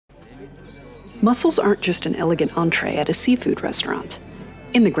Mussels aren't just an elegant entree at a seafood restaurant.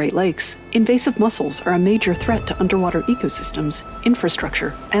 In the Great Lakes, invasive mussels are a major threat to underwater ecosystems,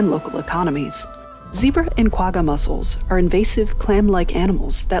 infrastructure, and local economies. Zebra and quagga mussels are invasive, clam-like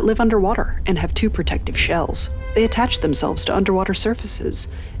animals that live underwater and have two protective shells. They attach themselves to underwater surfaces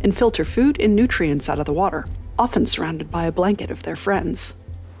and filter food and nutrients out of the water, often surrounded by a blanket of their friends.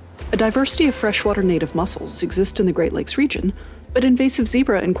 A diversity of freshwater native mussels exist in the Great Lakes region, but invasive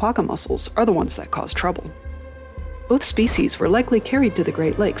zebra and quagga mussels are the ones that cause trouble. Both species were likely carried to the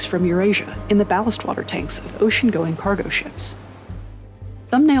Great Lakes from Eurasia in the ballast water tanks of ocean-going cargo ships.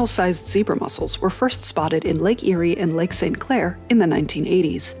 Thumbnail-sized zebra mussels were first spotted in Lake Erie and Lake St. Clair in the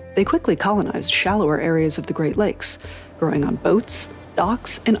 1980s. They quickly colonized shallower areas of the Great Lakes, growing on boats,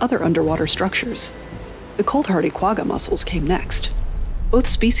 docks, and other underwater structures. The cold-hardy quagga mussels came next. Both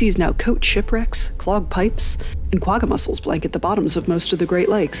species now coat shipwrecks, clog pipes, and quagga mussels blanket the bottoms of most of the Great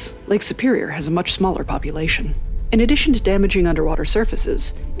Lakes. Lake Superior has a much smaller population. In addition to damaging underwater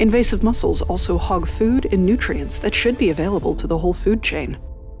surfaces, invasive mussels also hog food and nutrients that should be available to the whole food chain.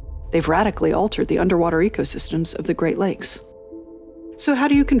 They've radically altered the underwater ecosystems of the Great Lakes. So how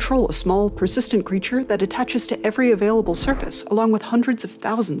do you control a small, persistent creature that attaches to every available surface along with hundreds of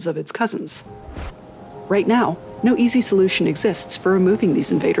thousands of its cousins? Right now, no easy solution exists for removing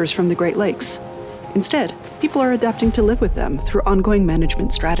these invaders from the Great Lakes. Instead, people are adapting to live with them through ongoing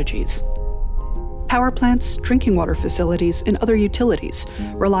management strategies. Power plants, drinking water facilities, and other utilities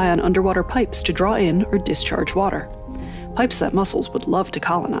rely on underwater pipes to draw in or discharge water, pipes that mussels would love to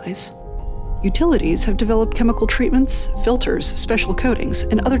colonize. Utilities have developed chemical treatments, filters, special coatings,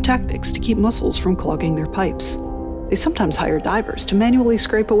 and other tactics to keep mussels from clogging their pipes. They sometimes hire divers to manually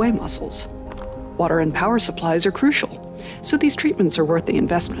scrape away mussels. Water and power supplies are crucial, so these treatments are worth the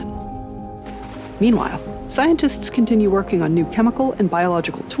investment. Meanwhile, scientists continue working on new chemical and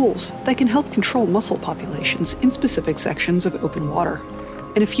biological tools that can help control mussel populations in specific sections of open water.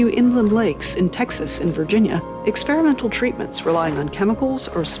 In a few inland lakes in Texas and Virginia, experimental treatments relying on chemicals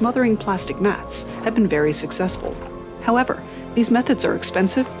or smothering plastic mats have been very successful. However, these methods are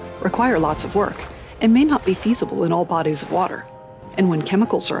expensive, require lots of work, and may not be feasible in all bodies of water. And when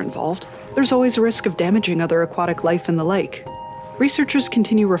chemicals are involved, there's always a risk of damaging other aquatic life in the lake. Researchers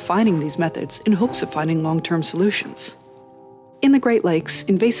continue refining these methods in hopes of finding long-term solutions. In the Great Lakes,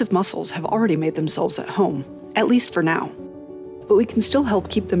 invasive mussels have already made themselves at home, at least for now. But we can still help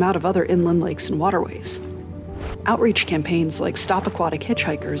keep them out of other inland lakes and waterways. Outreach campaigns like Stop Aquatic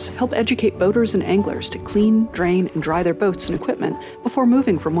Hitchhikers help educate boaters and anglers to clean, drain, and dry their boats and equipment before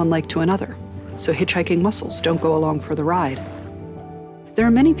moving from one lake to another, so hitchhiking mussels don't go along for the ride. There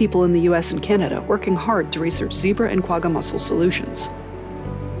are many people in the US and Canada working hard to research zebra and quagga mussel solutions.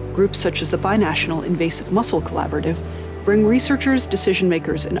 Groups such as the Binational Invasive Mussel Collaborative bring researchers, decision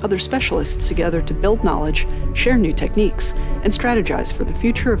makers, and other specialists together to build knowledge, share new techniques, and strategize for the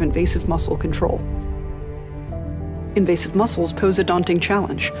future of invasive mussel control. Invasive mussels pose a daunting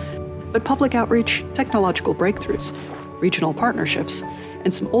challenge, but public outreach, technological breakthroughs, regional partnerships,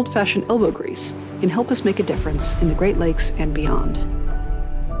 and some old-fashioned elbow grease can help us make a difference in the Great Lakes and beyond.